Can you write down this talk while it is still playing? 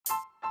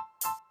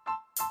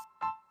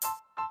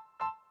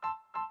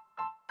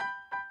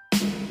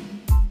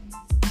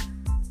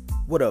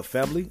What up,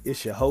 family?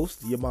 It's your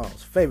host, your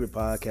mom's favorite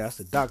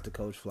podcaster, Dr.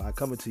 Coach Fly,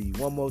 coming to you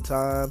one more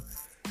time.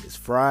 It's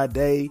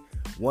Friday,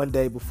 one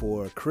day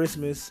before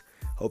Christmas.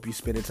 Hope you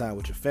spending time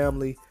with your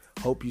family.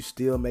 Hope you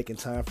still making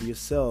time for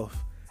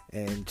yourself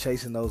and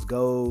chasing those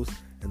goals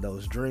and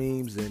those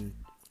dreams. And,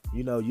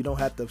 you don't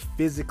have to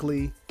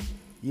physically,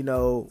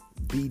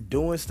 be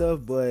doing stuff,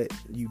 but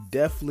you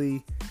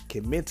definitely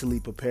can mentally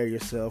prepare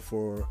yourself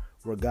for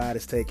where God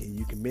is taking.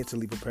 You can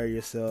mentally prepare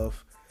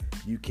yourself.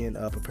 You can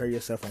prepare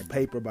yourself on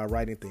paper by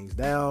writing things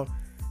down.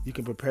 You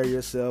can prepare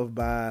yourself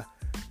by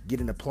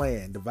getting a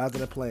plan,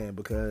 devising a plan,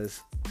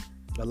 because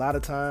a lot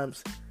of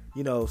times,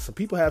 some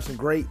people have some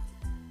great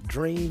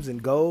dreams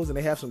and goals and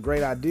they have some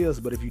great ideas,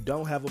 but if you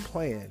don't have a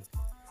plan,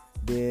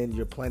 then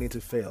you're planning to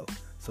fail.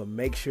 So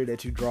make sure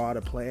that you draw out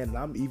a plan. And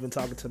I'm even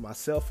talking to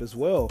myself as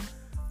well,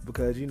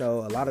 because, a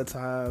lot of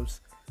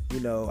times,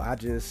 I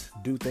just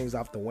do things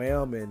off the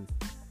whim, and,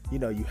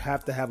 you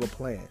have to have a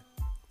plan.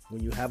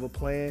 When you have a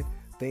plan,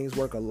 things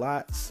work a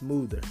lot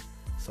smoother.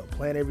 So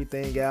plan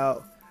everything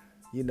out,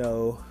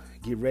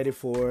 get ready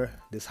for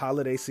this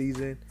holiday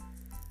season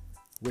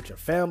with your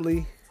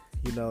family,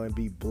 and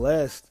be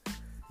blessed,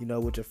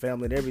 with your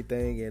family and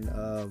everything. And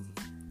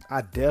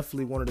I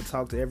definitely wanted to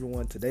talk to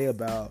everyone today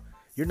about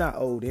you're not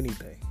owed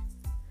anything.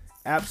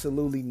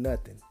 Absolutely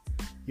nothing.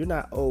 You're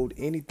not owed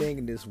anything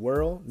in this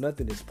world.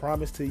 Nothing is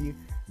promised to you.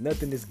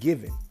 Nothing is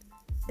given.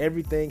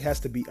 Everything has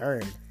to be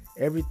earned.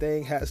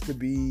 Everything has to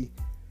be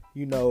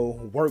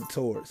work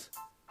towards.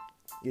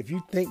 If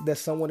you think that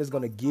someone is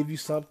going to give you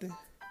something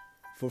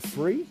for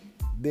free,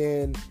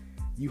 then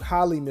you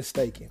highly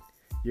mistaken.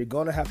 You're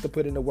going to have to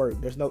put in the work.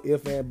 There's no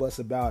ifs and buts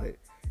about it.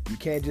 You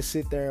can't just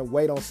sit there and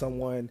wait on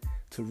someone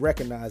to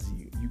recognize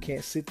you. You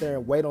can't sit there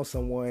and wait on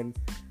someone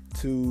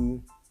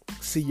to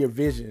see your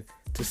vision,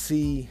 to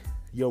see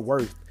your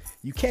worth.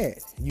 You can't.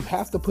 You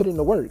have to put in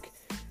the work.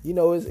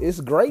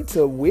 It's great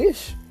to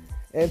wish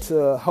and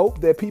to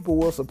hope that people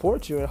will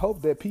support you and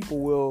hope that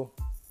people will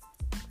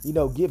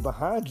get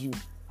behind you.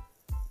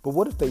 But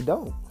what if they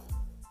don't?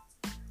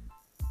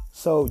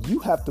 So you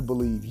have to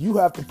believe. You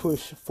have to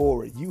push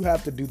forward. You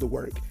have to do the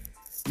work.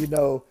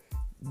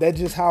 That's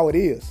just how it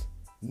is.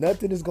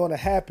 Nothing is going to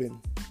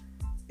happen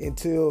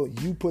until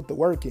you put the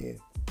work in.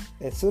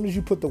 As soon as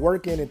you put the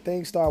work in and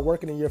things start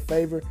working in your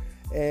favor,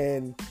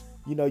 and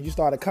you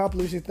start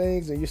accomplishing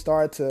things and you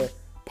start to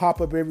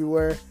pop up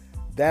everywhere,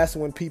 that's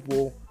when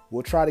people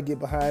will try to get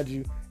behind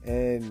you,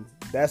 and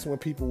that's when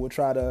people will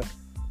try to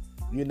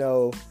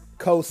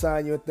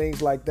co-sign you and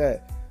things like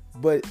that.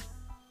 But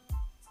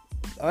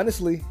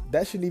honestly,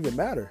 that shouldn't even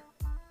matter.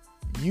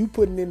 You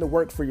putting in the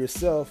work for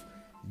yourself,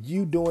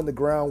 you doing the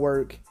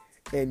groundwork,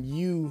 and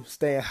you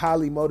staying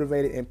highly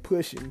motivated and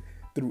pushing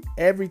through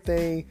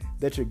everything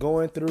that you're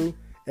going through,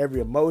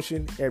 every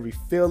emotion, every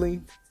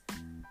feeling.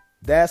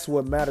 That's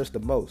what matters the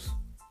most.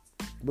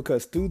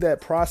 Because through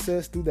that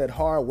process, through that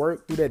hard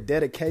work, through that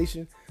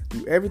dedication,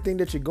 through everything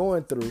that you're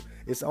going through,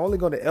 it's only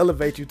going to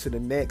elevate you to the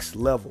next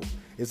level.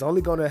 It's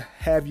only going to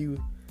have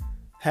you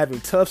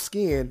having tough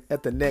skin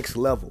at the next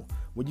level.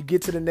 When you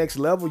get to the next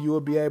level, you will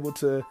be able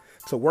to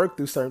work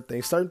through certain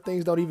things. Certain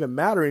things don't even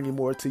matter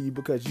anymore to you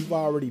because you've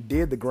already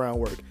did the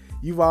groundwork.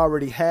 You've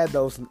already had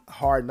those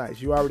hard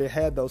nights. You already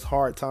had those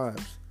hard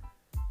times.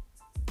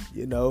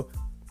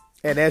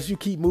 And as you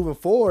keep moving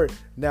forward,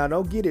 now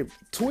don't get it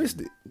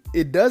twisted.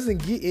 It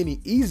doesn't get any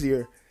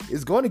easier.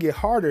 It's going to get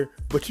harder,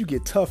 but you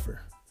get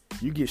tougher.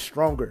 You get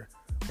stronger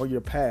on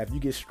your path. You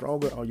get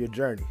stronger on your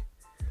journey.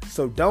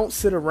 So don't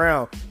sit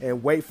around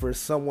and wait for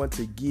someone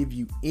to give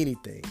you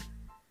anything.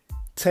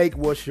 Take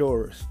what's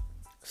yours.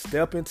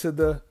 Step into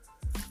the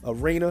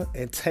arena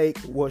and take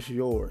what's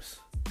yours.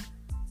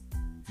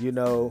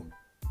 Don't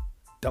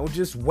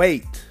just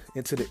wait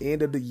until the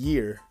end of the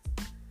year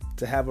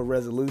to have a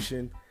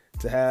resolution,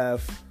 to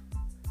have,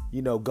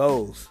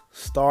 goals.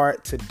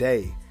 Start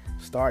today.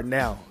 Start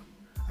now.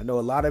 I know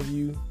a lot of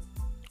you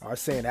are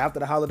saying after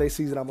the holiday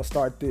season, I'm going to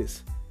start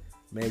this.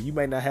 Man, you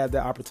may not have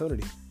that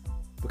opportunity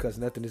because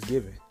nothing is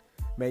given.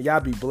 Man,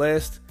 y'all be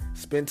blessed.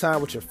 Spend time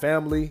with your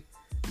family.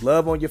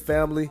 Love on your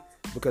family.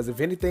 Because if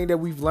anything that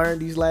we've learned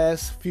these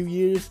last few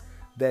years,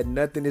 that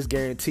nothing is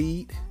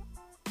guaranteed.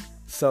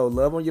 So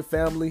love on your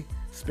family.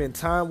 Spend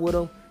time with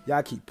them.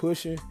 Y'all keep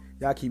pushing.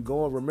 Y'all keep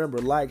going. Remember,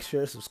 like,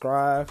 share,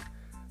 subscribe.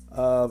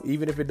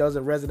 Even if it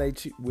doesn't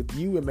resonate with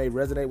you, it may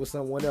resonate with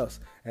someone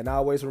else. And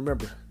always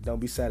remember, don't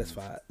be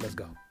satisfied. Let's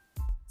go.